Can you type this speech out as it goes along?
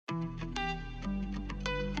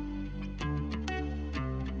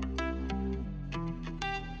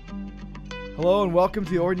Hello and welcome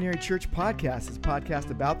to the Ordinary Church Podcast. It's a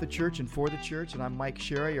podcast about the church and for the church, and I'm Mike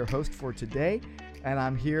Shera, your host for today, and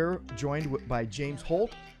I'm here joined by James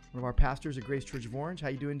Holt, one of our pastors at Grace Church of Orange. How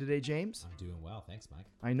you doing today, James? I'm doing well. Thanks, Mike.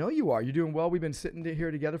 I know you are. You're doing well. We've been sitting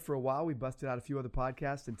here together for a while. We busted out a few other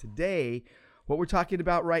podcasts, and today what we're talking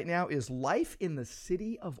about right now is life in the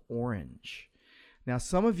city of Orange. Now,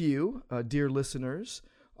 some of you, dear listeners,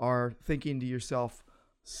 are thinking to yourself,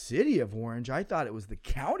 City of Orange? I thought it was the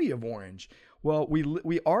County of Orange. Well,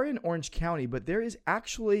 we are in Orange County, but there is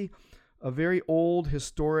actually a very old,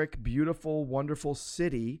 historic, beautiful, wonderful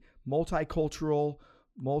city, multicultural,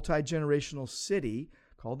 multi-generational city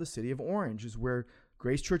called the City of Orange. Is where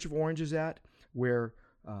Grace Church of Orange is at, where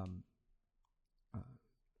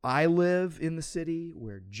I live in the city,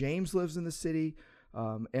 where James lives in the city,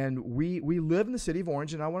 and we live in the City of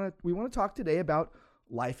Orange. And we want to talk today about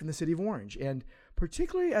life in the City of Orange, and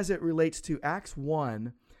particularly as it relates to Acts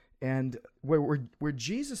 1. And where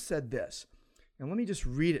Jesus said this, and let me just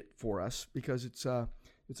read it for us because it's a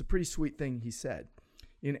pretty sweet thing he said.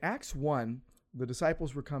 In Acts 1, the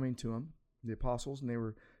disciples were coming to him, the apostles, and they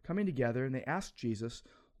were coming together, and they asked Jesus,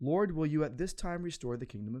 "Lord, will you at this time restore the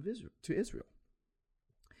kingdom of Israel to Israel?"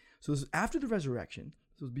 So this is after the resurrection.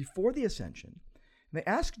 This was before the ascension. And they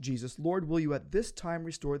asked Jesus, "Lord, will you at this time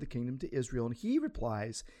restore the kingdom to Israel?" And he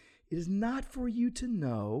replies, "It is not for you to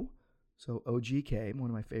know." So OGK,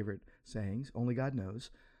 one of my favorite sayings, only God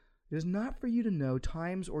knows. "It is not for you to know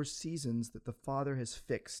times or seasons that the Father has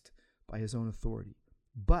fixed by his own authority.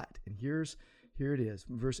 But," and here it is,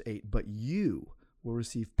 verse 8, "but you will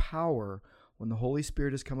receive power when the Holy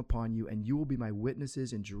Spirit has come upon you, and you will be my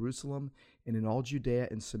witnesses in Jerusalem and in all Judea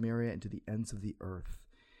and Samaria and to the ends of the earth."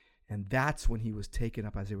 And that's when he was taken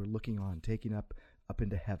up, as they were looking on, taken up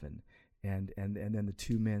into heaven. And then the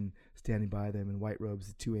two men standing by them in white robes,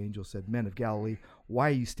 the two angels said, "Men of Galilee, why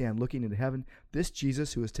you stand looking into heaven? This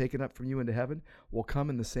Jesus who was taken up from you into heaven will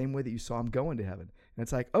come in the same way that you saw him go into heaven." And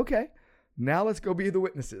it's like, okay, now let's go be the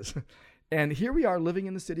witnesses. And here we are living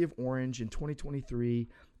in the city of Orange in 2023.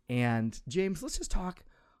 And James, let's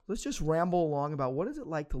just ramble along about what is it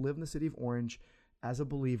like to live in the city of Orange as a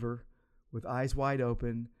believer with eyes wide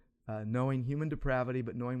open, knowing human depravity,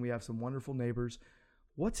 but knowing we have some wonderful neighbors.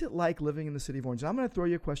 What's it like living in the city of Orange? And I'm going to throw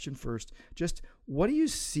you a question first. Just what do you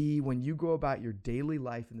see when you go about your daily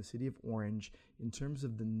life in the city of Orange in terms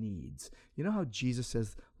of the needs? You know how Jesus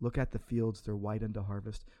says, "Look at the fields, they're white unto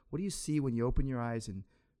harvest." What do you see when you open your eyes and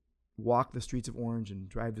walk the streets of Orange and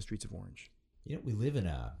drive the streets of Orange? You know, we live in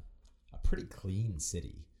a pretty clean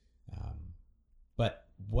city. But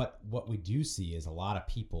what we do see is a lot of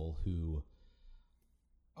people who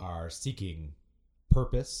are seeking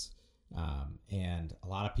purpose, and a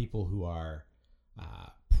lot of people who are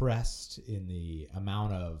pressed in the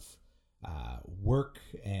amount of work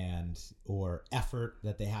or effort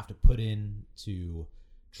that they have to put in to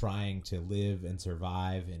trying to live and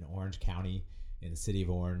survive in Orange County, in the city of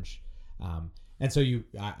Orange. And so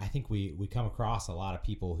I think we come across a lot of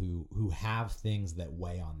people who have things that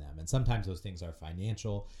weigh on them. And sometimes those things are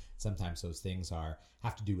financial. Sometimes those things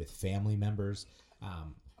have to do with family members.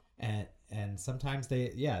 And sometimes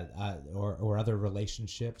or other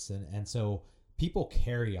relationships. And so people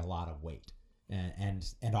carry a lot of weight.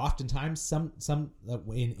 And oftentimes some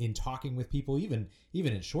in talking with people, even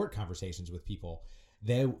in short conversations with people,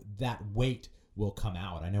 that weight will come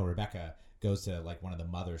out. I know Rebecca goes to like one of the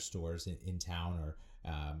mother stores in town, or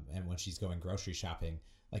and when she's going grocery shopping,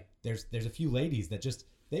 like there's a few ladies that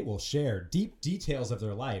they will share deep details of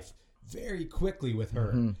their life very quickly with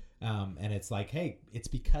her. Mm-hmm. And it's like, hey, it's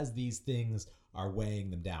because these things are weighing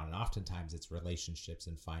them down. And oftentimes it's relationships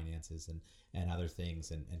and finances and other things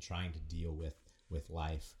and trying to deal with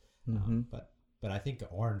life. Mm-hmm. But I think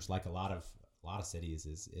Orange, like a lot of cities,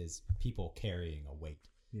 is people carrying a weight.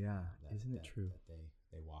 Yeah. Isn't it true? That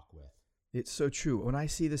they walk with. It's so true. When I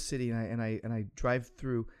see the city and I drive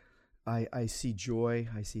through, I see joy,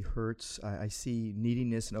 I see hurts, I see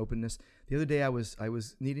neediness and openness. The other day I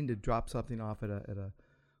was needing to drop something off at a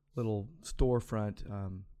little storefront,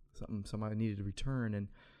 something I needed to return, and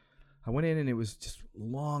I went in and it was just a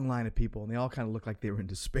long line of people, and they all kind of looked like they were in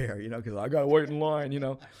despair, because I got to wait in line,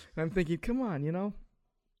 and I'm thinking, come on,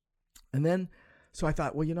 and then so I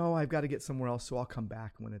thought, well, I've got to get somewhere else, so I'll come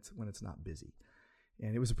back when it's not busy,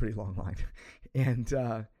 and it was a pretty long line, and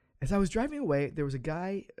as I was driving away, there was a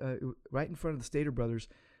guy right in front of the Stater Brothers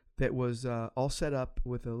that was all set up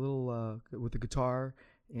with a little with a guitar.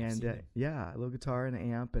 And a little guitar and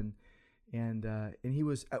an amp, and he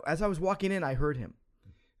was, as I was walking in, I heard him.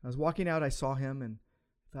 I was walking out, I saw him, and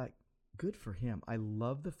thought, good for him. I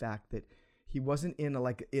love the fact that he wasn't in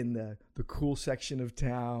the cool section of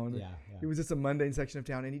town. Yeah. He was just a mundane section of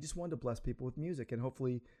town, and he just wanted to bless people with music and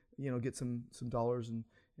hopefully, get some dollars and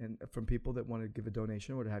from people that want to give a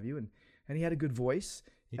donation or what have you. And he had a good voice.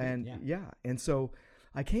 He did, And so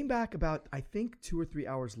I came back about, I think 2 or 3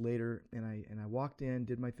 hours later, and I walked in,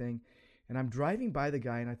 did my thing, and I'm driving by the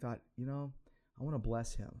guy, and I thought, I want to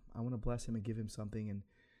bless him. I want to bless him and give him something.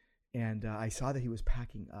 And I saw that he was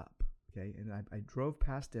packing up. Okay. And I drove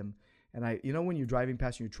past him, and when you're driving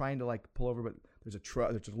past and you're trying to like pull over, but there's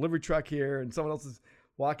a delivery truck here and someone else is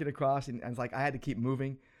walking across, and it's like I had to keep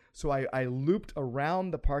moving. So I looped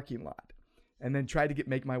around the parking lot and then tried to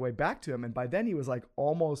make my way back to him. And by then he was like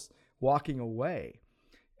almost walking away.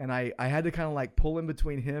 And I had to kind of like pull in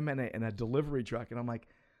between him and a delivery truck. And I'm like,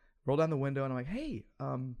 roll down the window, and I'm like, hey,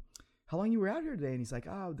 how long you were out here today? And he's like,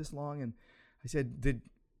 oh, this long. And I said,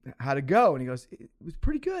 how'd it go? And he goes, it was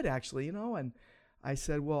pretty good, actually, And I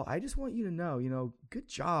said, well, I just want you to know, good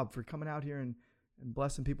job for coming out here and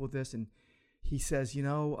blessing people with this. And he says,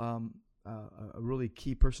 a really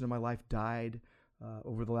key person in my life died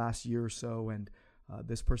over the last year or so, and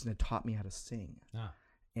this person had taught me how to sing.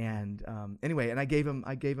 And anyway, and I gave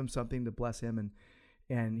him something to bless him,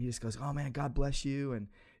 and he just goes, oh man, God bless you. And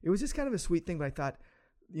it was just kind of a sweet thing. But I thought,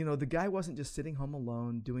 the guy wasn't just sitting home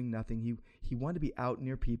alone doing nothing. He wanted to be out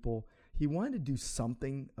near people. He wanted to do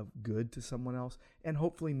something of good to someone else and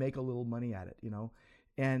hopefully make a little money at it,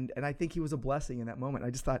 And I think he was a blessing in that moment.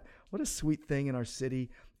 I just thought, what a sweet thing in our city.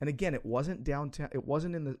 And again, it wasn't downtown. It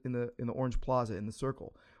wasn't in the Orange Plaza, in the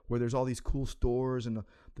Circle, where there's all these cool stores and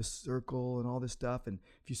the Circle and all this stuff. And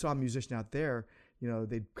if you saw a musician out there,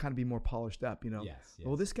 they'd kind of be more polished up. Yes.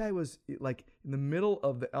 Well, this guy was like in the middle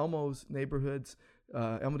of the Elmo's neighborhoods,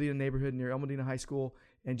 Elmodena neighborhood near Elmodena High School,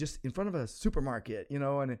 and just in front of a supermarket.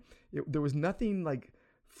 And there was nothing like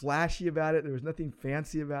flashy about it. There was nothing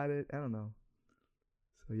fancy about it. I don't know.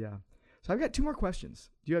 So yeah. So I've got 2 more questions.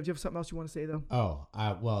 Do you have something else you want to say though? Oh,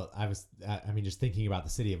 well, just thinking about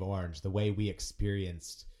the city of Orange, the way we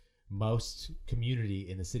experienced most community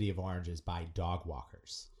in the city of Orange is by dog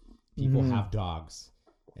walkers. People have dogs,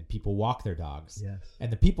 and people walk their dogs. Yes.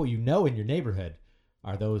 And the people in your neighborhood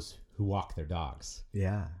are those who walk their dogs.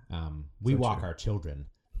 Yeah. We walk our children.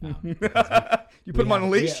 You put them on a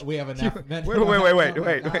leash? We have enough. Wait.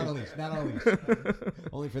 Not on a leash.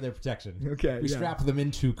 Only for their protection. Okay. We strap them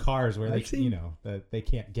into cars where they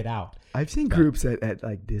can't get out. I've seen groups at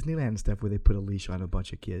like Disneyland and stuff where they put a leash on a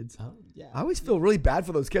bunch of kids. Oh, yeah. I always feel really bad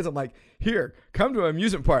for those kids. I'm like, here, come to an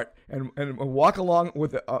amusement park and walk along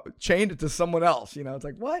with chained to someone else. It's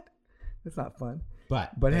like, what? It's not fun.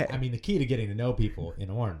 But hey, I mean, the key to getting to know people in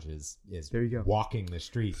Orange is there you go. Walking the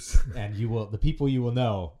streets, and the people you will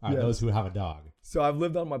know are those who have a dog. So I've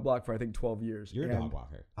lived on my block for I think 12 years. You're a dog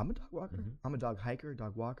walker. I'm a dog walker. Mm-hmm. I'm a dog hiker,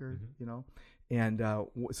 dog walker. And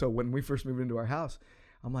so when we first moved into our house,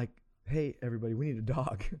 I'm like, hey everybody, we need a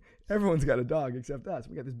dog. Everyone's got a dog except us.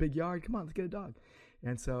 We got this big yard. Come on, let's get a dog.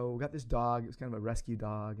 And so we got this dog. It was kind of a rescue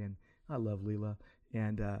dog, and I love Leela.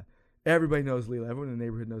 And everybody knows Leela. Everyone in the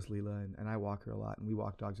neighborhood knows Leela, and I walk her a lot, and we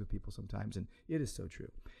walk dogs with people sometimes, and it is so true.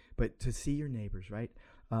 But to see your neighbors, right?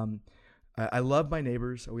 I love my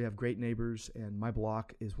neighbors. We have great neighbors, and my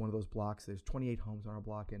block is one of those blocks. There's 28 homes on our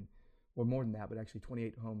block, or more than that, but actually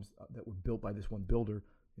 28 homes that were built by this one builder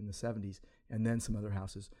in the 70s, and then some other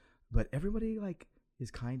houses. But everybody like is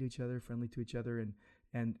kind to each other, friendly to each other,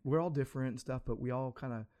 and we're all different and stuff, but we all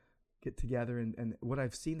kind of get together. And what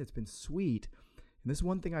I've seen that's been sweet, and this is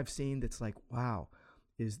one thing I've seen that's like, wow,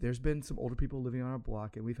 is there's been some older people living on our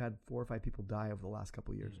block, and we've had 4 or 5 people die over the last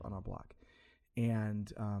couple of years on our block.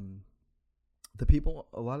 And a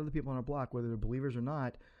lot of the people on our block, whether they're believers or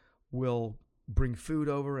not, will bring food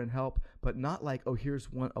over and help, but not like, oh, here's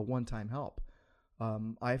a one-time help.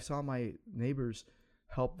 I saw my neighbors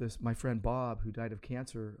help my friend Bob, who died of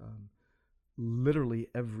cancer, literally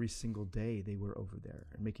every single day they were over there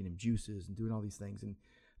and making him juices and doing all these things. And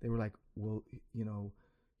they were like, well,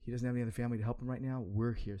 he doesn't have any other family to help him right now.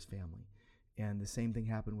 We're his family. And the same thing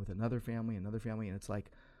happened with another family. And it's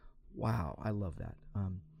like, wow, I love that.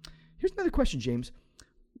 Here's another question, James.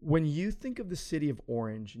 When you think of the city of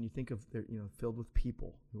Orange and you think of filled with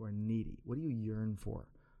people who are needy, what do you yearn for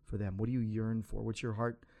them? What do you yearn for? What's your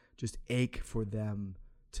heart just ache for them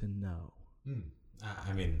to know?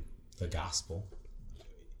 I mean, the gospel,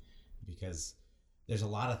 because there's a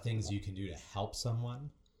lot of things you can do to help someone,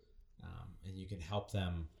 and you can help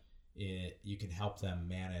them. You can help them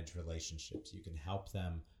manage relationships. You can help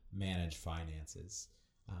them manage finances.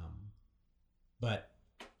 But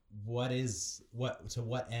to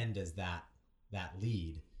what end does that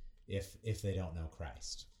lead if they don't know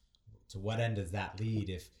Christ? To what end does that lead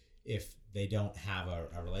if they don't have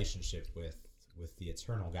a relationship with the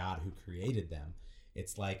eternal God who created them.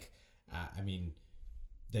 It's like,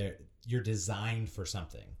 you're designed for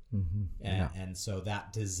something. And so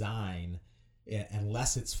that design,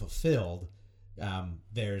 unless it's fulfilled,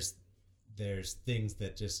 there's things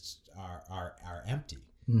that just are empty.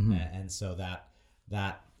 And so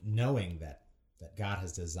that knowing that God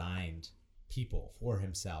has designed people for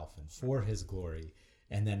himself and for his glory,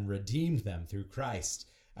 and then redeemed them through Christ,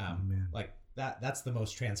 like that's the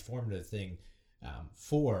most transformative thing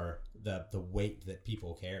for the weight that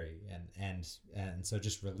people carry, and so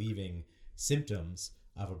just relieving symptoms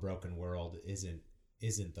of a broken world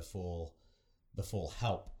isn't the full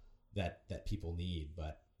help that people need,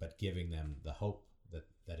 but giving them the hope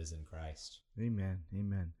that is in Christ.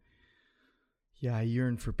 Amen. Yeah, I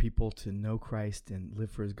yearn for people to know Christ and live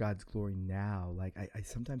for God's glory now. Like I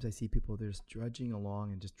sometimes I see people, they're just trudging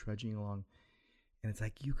along, and it's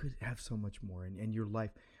like you could have so much more in your life.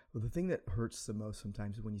 Well, the thing that hurts the most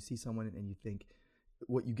sometimes is when you see someone and you think,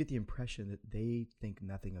 you get the impression that they think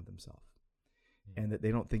nothing of themselves, and that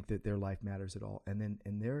they don't think that their life matters at all. And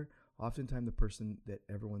they're oftentimes the person that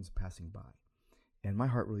everyone's passing by. And my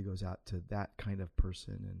heart really goes out to that kind of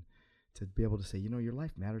person, and to be able to say, your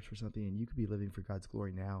life matters for something, and you could be living for God's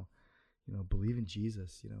glory now. Believe in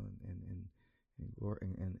Jesus,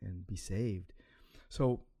 and be saved.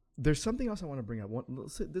 So there's something else I want to bring up.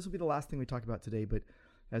 This will be the last thing we talk about today, but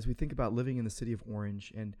as we think about living in the city of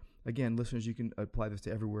Orange, and again, listeners, you can apply this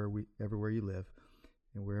to everywhere you live,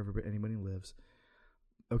 and wherever anybody lives.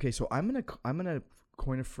 Okay, so I'm gonna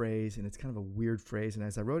coin a phrase, and it's kind of a weird phrase. And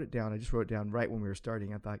as I just wrote it down right when we were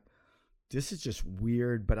starting. I thought, this is just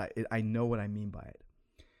weird, but I know what I mean by it.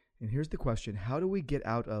 And here's the question: how do we get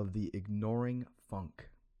out of the ignoring funk?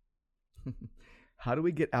 How do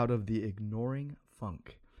we get out of the ignoring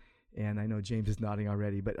funk? And I know James is nodding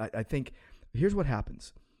already, but I think here's what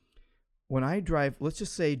happens. When I drive, let's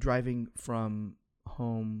just say driving from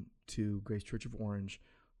home to Grace Church of Orange,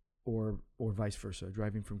 or vice versa,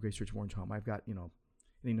 driving from Grace Church of Orange home. I've got,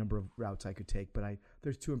 any number of routes I could take, but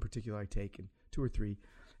there's two in particular I take, and two or three.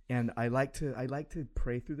 And I like to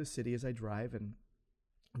pray through the city as I drive and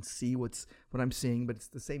see what I'm seeing, but it's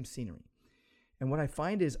the same scenery. And what I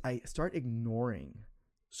find is I start ignoring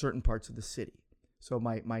certain parts of the city. So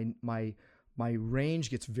my range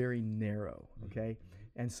gets very narrow, okay?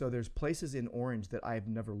 And so there's places in Orange that I've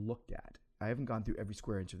never looked at. I haven't gone through every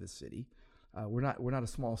square inch of this city. We're not a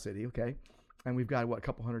small city, okay? And we've got, a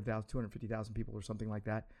couple 100,000, 250,000 people or something like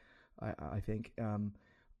that, I think.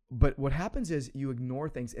 But what happens is you ignore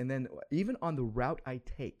things, and then even on the route I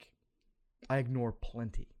take, I ignore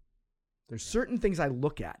plenty. There's certain things I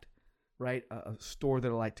look at, right? A store that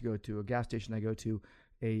I like to go to, a gas station I go to,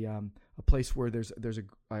 a place where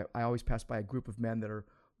I always pass by a group of men that are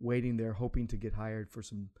waiting there, hoping to get hired for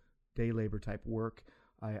some day labor type work.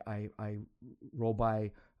 I roll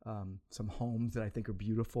by some homes that I think are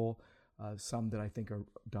beautiful, some that I think are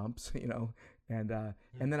dumps, and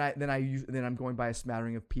then I'm going by a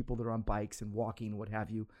smattering of people that are on bikes and walking, what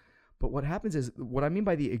have you. But what happens is, what I mean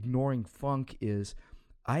by the ignoring funk is,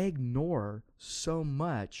 I ignore so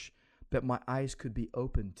much that my eyes could be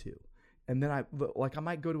open to. And then I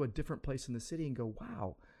might go to a different place in the city and go,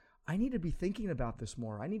 wow, I need to be thinking about this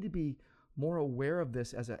more. I need to be more aware of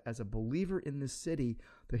this as a believer in this city,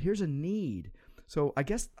 that here's a need. So I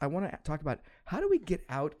guess I want to talk about how do we get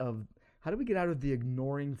out of the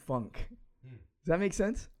ignoring funk? Does that make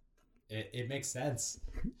sense? It makes sense.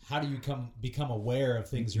 How do you become aware of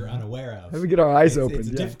things you're unaware of? How do we get our eyes open?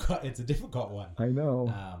 It's a difficult one. I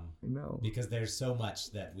know. I know. Because there's so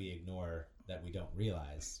much that we ignore that we don't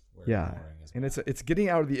realize we're ignoring as well. And it's getting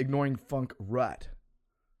out of the ignoring funk rut.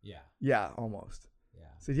 Yeah. Yeah, almost. Yeah.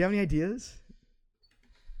 So do you have any ideas?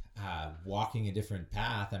 Walking a different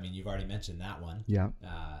path. I mean, you've already mentioned that one. Yeah.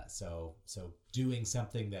 So doing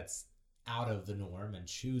something that's out of the norm and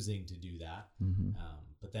choosing to do that.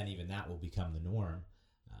 But then even that will become the norm.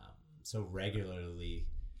 So regularly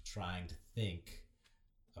trying to think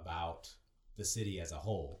about the city as a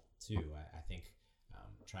whole too. I think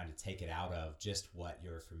trying to take it out of just what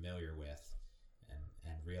you're familiar with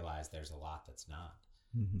and realize there's a lot that's not.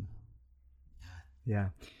 Yeah.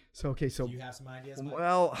 So do you have some ideas, Mike?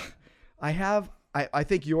 Well, I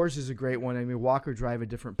think yours is a great one. I mean, walk or drive a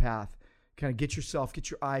different path. Kind of get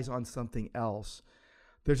your eyes on something else.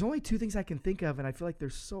 There's only two things I can think of, and I feel like they're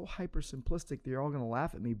so hyper simplistic that you're all going to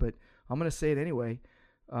laugh at me, but I'm going to say it anyway.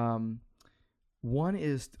 One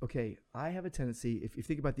is, I have a tendency, if you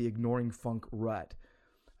think about the ignoring funk rut,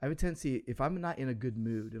 I have a tendency, if I'm not in a good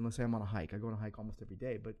mood, and let's say I'm on a hike, I go on a hike almost every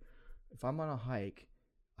day, but if I'm on a hike,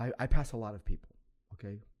 I pass a lot of people,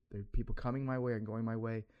 okay? There are people coming my way and going my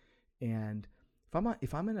way. And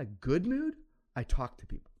if I'm in a good mood, I talk to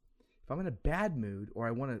people. If I'm in a bad mood, or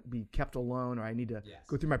I want to be kept alone, or I need to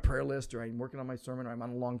go through my prayer list, or I'm working on my sermon, or I'm on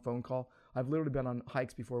a long phone call. I've literally been on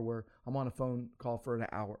hikes before where I'm on a phone call for an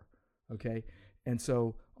hour. Okay. And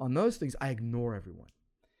so on those things, I ignore everyone.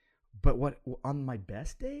 But on my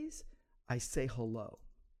best days, I say hello.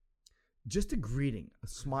 Just a greeting, a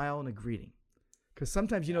smile and a greeting. Because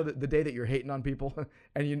sometimes, the day that you're hating on people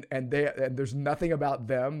and there's nothing about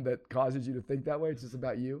them that causes you to think that way. It's just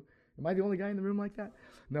about you. Am I the only guy in the room like that?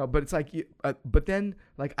 No, but it's like, but then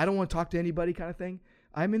like, I don't want to talk to anybody kind of thing.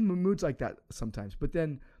 I'm in moods like that sometimes. But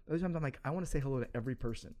then other times I'm like, I want to say hello to every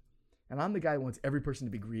person. And I'm the guy who wants every person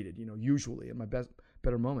to be greeted, usually in my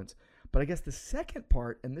better moments. But I guess the second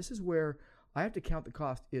part, and this is where I have to count the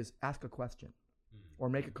cost, is ask a question or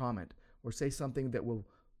make a comment or say something that will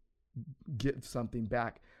give something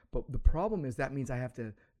back. But the problem is that means I have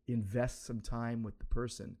to invest some time with the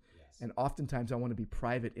person. Yes. And oftentimes I want to be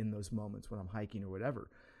private in those moments when I'm hiking or whatever.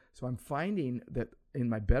 So I'm finding that in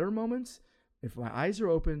my better moments, if my eyes are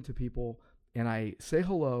open to people and I say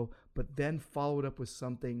hello, but then follow it up with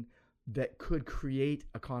something that could create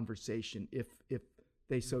a conversation if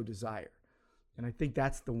they so desire. And I think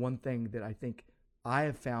that's the one thing that I think I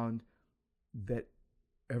have found that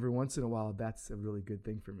every once in a while, that's a really good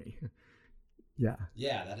thing for me. Yeah.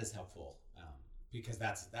 Yeah, that is helpful because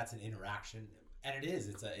that's an interaction, and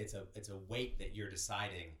it's a weight that you're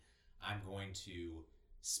deciding I'm going to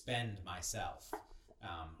spend myself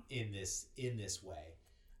in this way.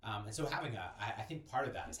 And so I think part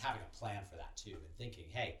of that is having a plan for that too, and thinking,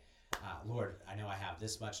 hey, Lord, I know I have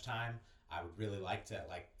this much time. I would really like to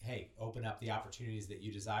hey, open up the opportunities that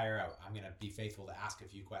you desire. I'm going to be faithful to ask a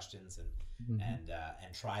few questions and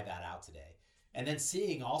try that out today. And then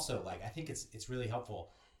seeing also, I think it's really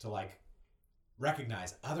helpful to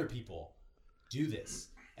recognize other people do this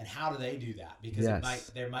and how do they do that? Because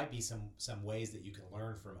there might be some ways that you can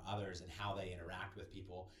learn from others and how they interact with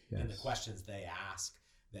people and the questions they ask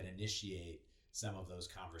that initiate some of those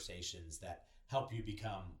conversations that help you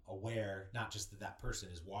become aware, not just that person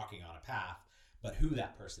is walking on a path, but who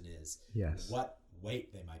that person is, what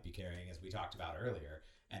weight they might be carrying, as we talked about earlier,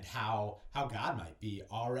 and how God might be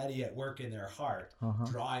already at work in their heart,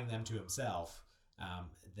 drawing them to himself,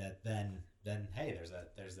 that then hey,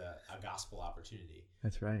 there's a gospel opportunity.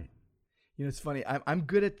 That's right. It's funny. I'm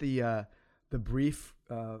good at the brief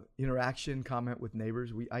interaction comment with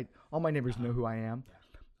neighbors. All my neighbors know who I am. Yeah.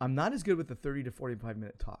 I'm not as good with the 30 to 45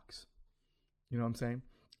 minute talks. You know what I'm saying?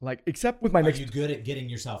 Except with my next. Are you good at getting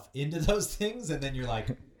yourself into those things, and then you're like,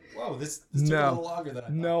 "Whoa, this took a little longer than I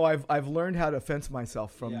thought." No, I've learned how to fence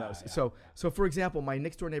myself from those. Yeah, so for example, my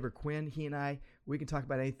next door neighbor Quinn, he and I, we can talk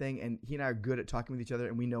about anything, and he and I are good at talking with each other,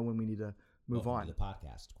 and we know when we need to move on. To the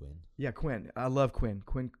podcast, Quinn. Yeah, Quinn. I love Quinn.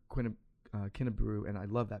 Quinn Kinnebrew, and I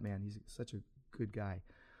love that man. He's such a good guy.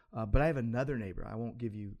 But I have another neighbor. I won't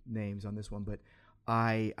give you names on this one, but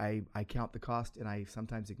I count the cost, and I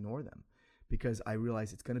sometimes ignore them, because I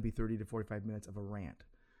realize it's going to be 30 to 45 minutes of a rant.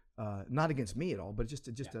 Not against me at all, but just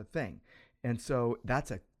a thing. And so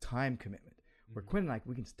that's a time commitment. Where Quinn and I,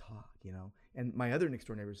 we can just talk, And my other next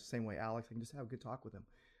door neighbor is the same way, Alex. I can just have a good talk with him.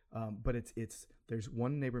 But there's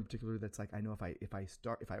one neighbor in particular that's I know if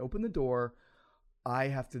I open the door, I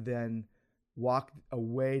have to then walk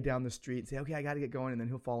away down the street and say, okay, I got to get going, and then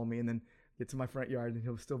he'll follow me, and then get to my front yard, and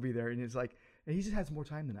he'll still be there. And and he just has more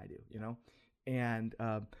time than I do, And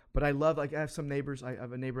but I love, I have some neighbors. I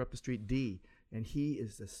have a neighbor up the street, D, and he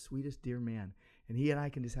is the sweetest dear man. And he and I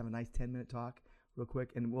can just have a nice 10-minute talk real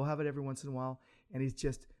quick, and we'll have it every once in a while. And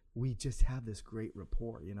we just have this great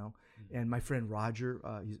rapport, Mm-hmm. And my friend Roger,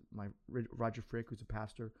 Roger Frick, who's a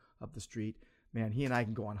pastor up the street, man, he and I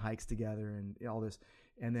can go on hikes together and all this.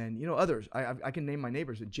 And then others, I can name my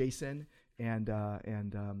neighbors, Jason and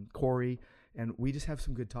Corey, and we just have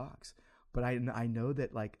some good talks. But I know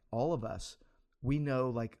that all of us, we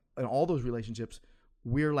know in all those relationships,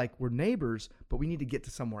 we're neighbors, but we need to get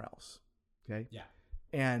to somewhere else. Okay. Yeah.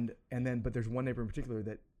 And then, but there's one neighbor in particular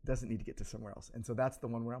that doesn't need to get to somewhere else. And so that's the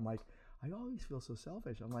one where I'm I always feel so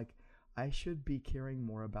selfish. I'm I should be caring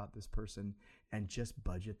more about this person and just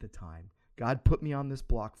budget the time. God put me on this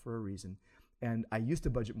block for a reason. And I used to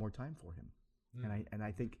budget more time for him. Mm. And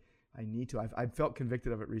I think I need to. I've felt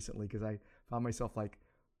convicted of it recently because I found myself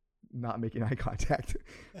not making eye contact.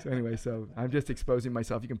 So anyway, so I'm just exposing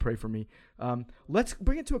myself. You can pray for me. Let's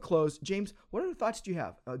bring it to a close. James, what other thoughts do you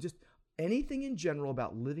have? Just anything in general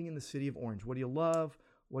about living in the city of Orange. What do you love?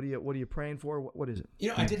 What are you praying for? What is it?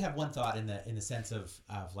 I did have one thought in the sense of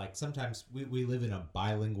sometimes we live in a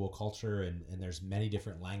bilingual culture and there's many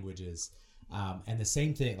different languages. And the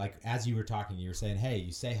same thing, like as you were talking, you were saying, hey,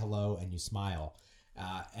 you say hello and you smile.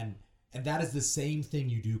 And that is the same thing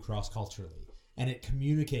you do cross-culturally. And it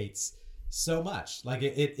communicates so much. Like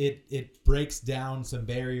it breaks down some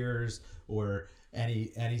barriers or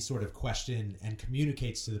any sort of question and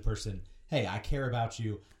communicates to the person, hey, I care about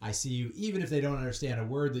you. I see you. Even if they don't understand a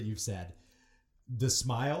word that you've said, the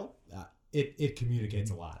smile, it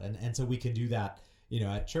communicates a lot. And so we can do that,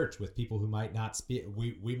 at church with people who might not speak,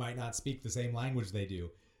 we might not speak the same language they do.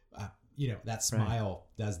 That smile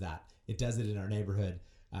does that. It does it in our neighborhood.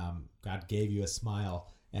 God gave you a smile,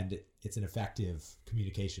 and it's an effective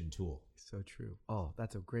communication tool. So true. Oh,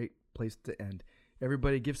 that's a great place to end.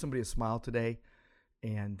 Everybody give somebody a smile today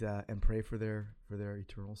and pray for their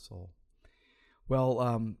eternal soul.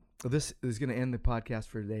 Well, this is going to end the podcast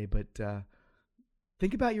for today, but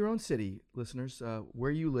think about your own city, listeners,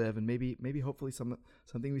 where you live, and maybe hopefully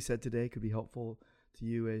something we said today could be helpful to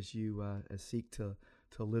you as you seek to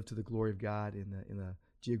live to the glory of God in the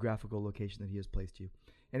geographical location that He has placed you.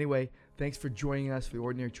 Anyway, thanks for joining us for the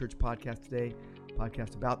Ordinary Church podcast today,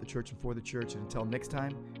 podcast about the church and for the church. And until next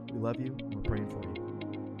time, we love you and we're praying for you.